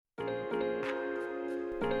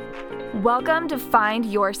Welcome to Find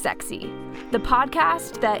Your Sexy, the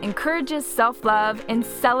podcast that encourages self-love and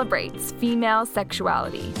celebrates female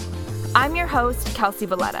sexuality. I'm your host, Kelsey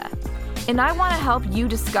Valletta, and I want to help you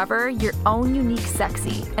discover your own unique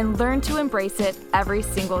sexy and learn to embrace it every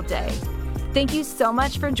single day. Thank you so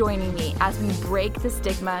much for joining me as we break the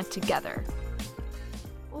stigma together.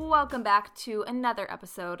 Welcome back to another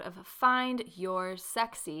episode of Find Your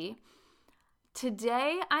Sexy.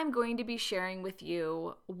 Today, I'm going to be sharing with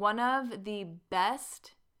you one of the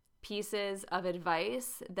best pieces of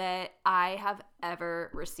advice that I have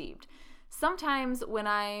ever received. Sometimes when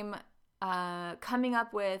I'm coming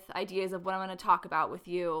up with ideas of what I'm going to talk about with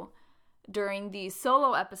you during these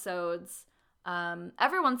solo episodes,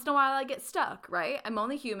 every once in a while I get stuck, right? I'm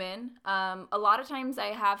only human. A lot of times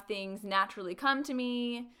I have things naturally come to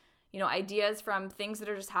me, ideas from things that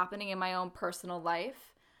are just happening in my own personal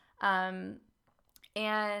life.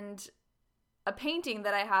 And a painting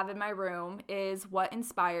that I have in my room is what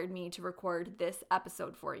inspired me to record this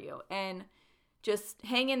episode for you. And just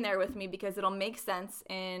hang in there with me because it'll make sense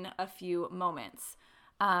in a few moments.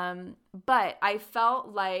 But I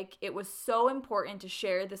felt like it was so important to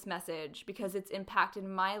share this message because it's impacted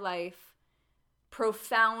my life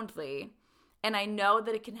profoundly. And I know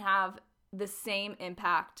that it can have the same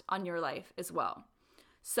impact on your life as well.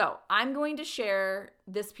 So I'm going to share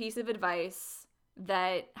this piece of advice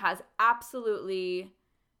that has absolutely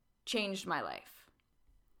changed my life.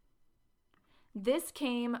 This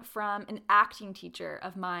came from an acting teacher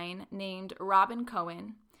of mine named Robin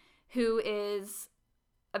Cohen, who is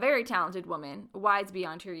a very talented woman, wise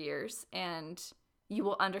beyond her years, and you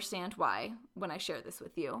will understand why when I share this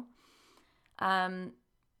with you.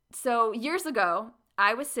 So years ago,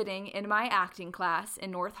 I was sitting in my acting class in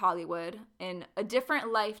North Hollywood in a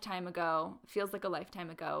different lifetime ago, feels like a lifetime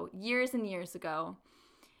ago, years and years ago,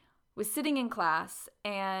 was sitting in class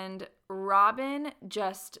and Robin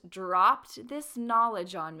just dropped this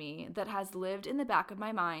knowledge on me that has lived in the back of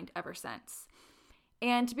my mind ever since.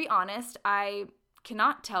 And to be honest, I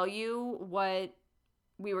cannot tell you what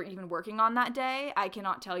we were even working on that day. I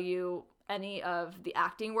cannot tell you any of the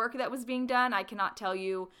acting work that was being done. I cannot tell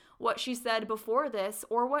you what she said before this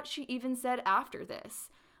or what she even said after this.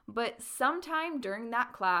 But sometime during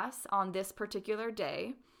that class on this particular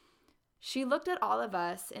day, she looked at all of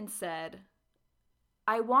us and said,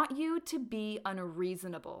 "I want you to be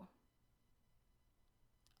unreasonable."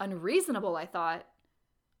 Unreasonable, I thought.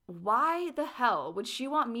 Why the hell would she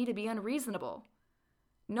want me to be unreasonable?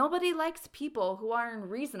 Nobody likes people who are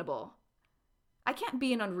unreasonable. I can't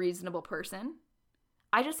be an unreasonable person.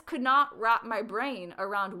 I just could not wrap my brain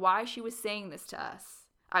around why she was saying this to us.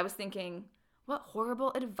 I was thinking, what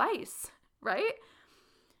horrible advice, right?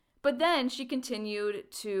 But then she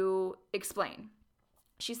continued to explain.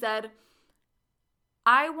 She said,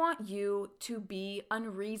 "I want you to be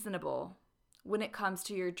unreasonable when it comes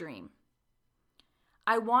to your dream.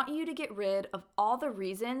 I want you to get rid of all the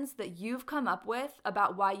reasons that you've come up with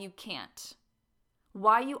about why you can't,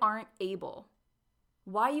 why you aren't able,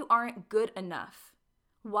 why you aren't good enough,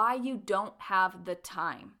 why you don't have the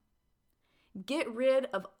time. Get rid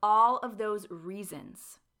of all of those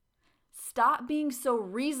reasons. Stop being so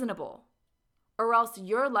reasonable, or else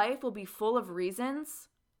your life will be full of reasons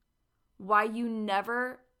why you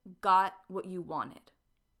never got what you wanted."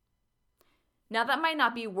 Now, that might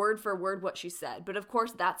not be word for word what she said, but of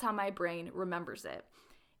course, that's how my brain remembers it.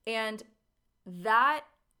 And that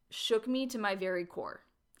shook me to my very core.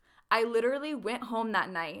 I literally went home that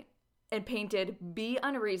night and painted "Be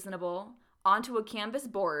Unreasonable" onto a canvas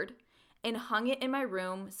board and hung it in my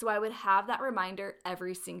room so I would have that reminder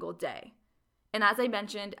every single day. And as I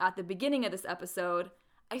mentioned at the beginning of this episode,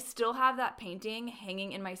 I still have that painting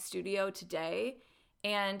hanging in my studio today,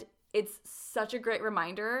 and it's such a great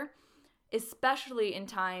reminder, especially in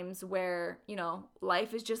times where,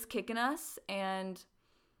 life is just kicking us and,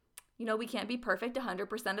 we can't be perfect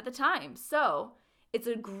 100% of the time. So it's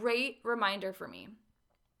a great reminder for me.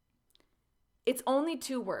 It's only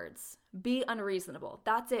 2 words. Be unreasonable.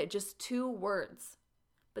 That's it. Just 2 words.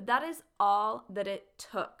 But that is all that it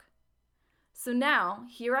took. So now,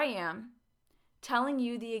 here I am, telling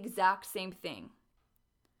you the exact same thing.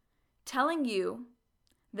 Telling you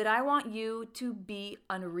that I want you to be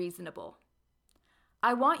unreasonable.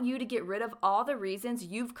 I want you to get rid of all the reasons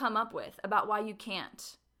you've come up with about why you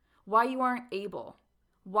can't, why you aren't able,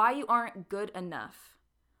 why you aren't good enough,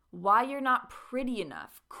 why you're not pretty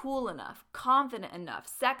enough, cool enough, confident enough,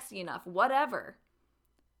 sexy enough, whatever.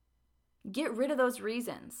 Get rid of those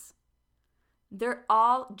reasons. They're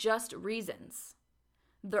all just reasons.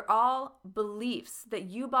 They're all beliefs that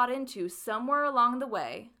you bought into somewhere along the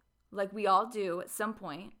way, like we all do at some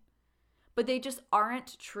point, but they just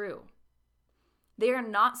aren't true. They are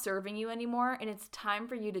not serving you anymore, and it's time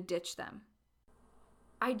for you to ditch them.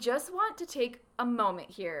 I just want to take a moment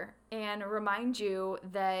here and remind you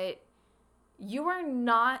that you are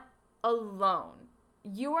not alone.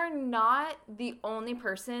 You are not the only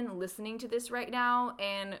person listening to this right now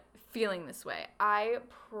and feeling this way. I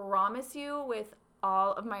promise you with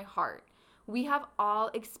all of my heart, we have all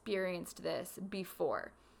experienced this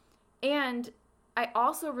before. And I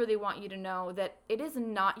also really want you to know that it is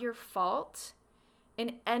not your fault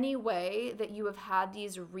in any way that you have had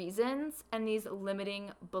these reasons and these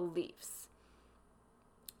limiting beliefs.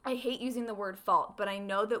 I hate using the word fault, but I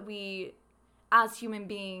know that we, as human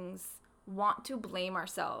beings, want to blame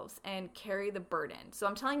ourselves and carry the burden. So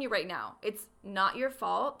I'm telling you right now, it's not your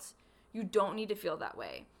fault. You don't need to feel that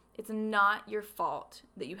way. It's not your fault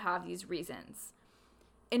that you have these reasons.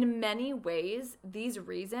 In many ways, these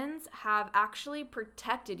reasons have actually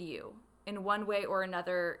protected you in one way or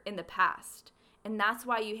another in the past. And that's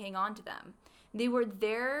why you hang on to them. They were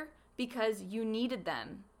there because you needed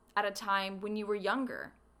them at a time when you were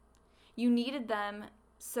younger. You needed them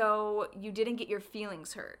so you didn't get your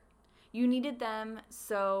feelings hurt. You needed them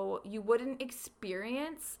so you wouldn't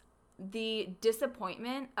experience the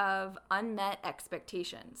disappointment of unmet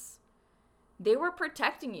expectations. They were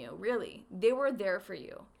protecting you, really. They were there for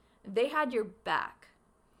you. They had your back.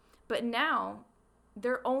 But now,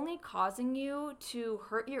 they're only causing you to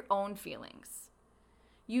hurt your own feelings.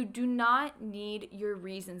 You do not need your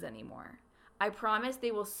reasons anymore. I promise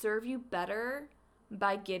they will serve you better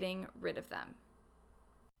by getting rid of them.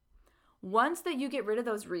 Once that you get rid of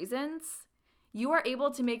those reasons, you are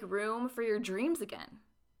able to make room for your dreams again.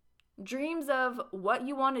 Dreams of what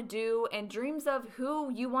you want to do and dreams of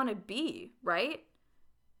who you want to be, right?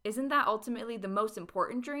 Isn't that ultimately the most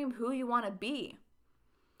important dream, who you want to be?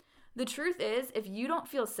 The truth is, if you don't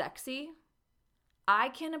feel sexy, I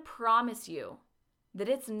can promise you that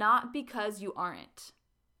it's not because you aren't.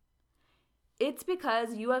 It's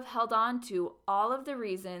because you have held on to all of the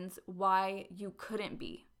reasons why you couldn't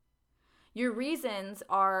be. Your reasons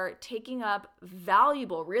are taking up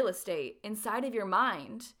valuable real estate inside of your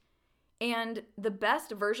mind, and the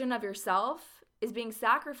best version of yourself is being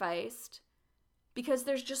sacrificed because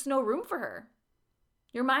there's just no room for her.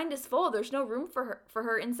 Your mind is full. There's no room for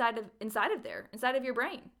her inside of your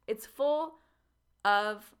brain. It's full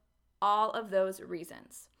of all of those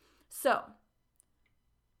reasons. So,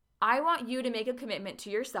 I want you to make a commitment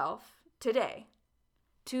to yourself today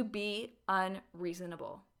to be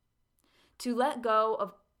unreasonable. To let go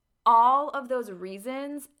of all of those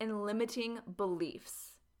reasons and limiting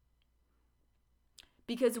beliefs.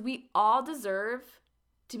 Because we all deserve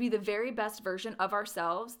to be the very best version of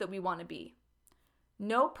ourselves that we want to be.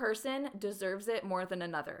 No person deserves it more than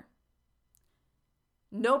another.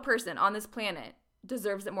 No person on this planet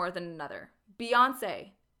deserves it more than another. Beyonce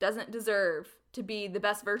doesn't deserve to be the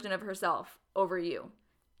best version of herself over you.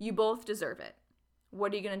 You both deserve it.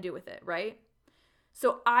 What are you going to do with it, right?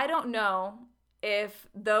 So I don't know if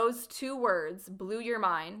those two words blew your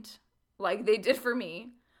mind like they did for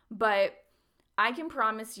me, but I can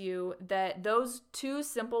promise you that those two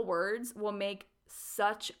simple words will make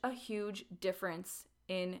such a huge difference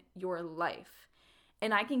in your life.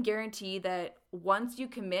 And I can guarantee that once you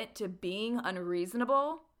commit to being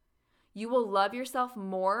unreasonable, you will love yourself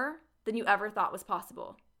more than you ever thought was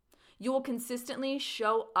possible. You will consistently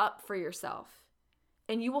show up for yourself,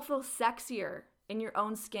 and you will feel sexier in your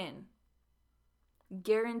own skin.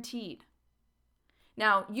 Guaranteed.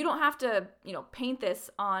 Now, you don't have to, paint this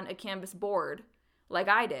on a canvas board like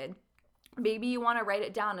I did. Maybe you want to write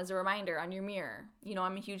it down as a reminder on your mirror.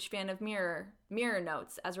 I'm a huge fan of mirror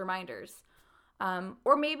notes as reminders.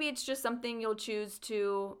 Or maybe it's just something you'll choose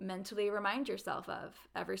to mentally remind yourself of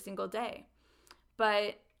every single day.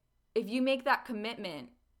 But if you make that commitment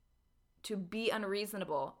to be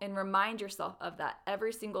unreasonable and remind yourself of that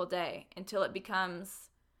every single day until it becomes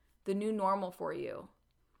the new normal for you,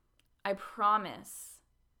 I promise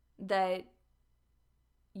that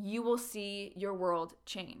you will see your world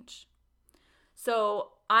change.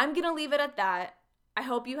 So I'm going to leave it at that. I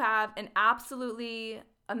hope you have an absolutely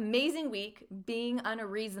amazing week being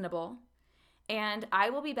unreasonable. And I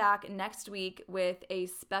will be back next week with a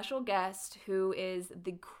special guest who is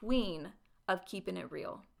the queen of keeping it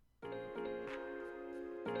real.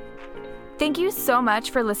 Thank you so much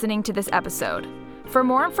for listening to this episode. For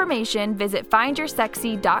more information, visit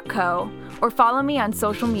findyoursexy.co or follow me on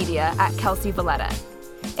social media at Kelsey Valletta.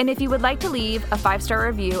 And if you would like to leave a 5-star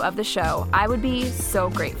review of the show, I would be so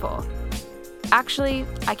grateful. Actually,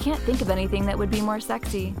 I can't think of anything that would be more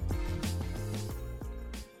sexy.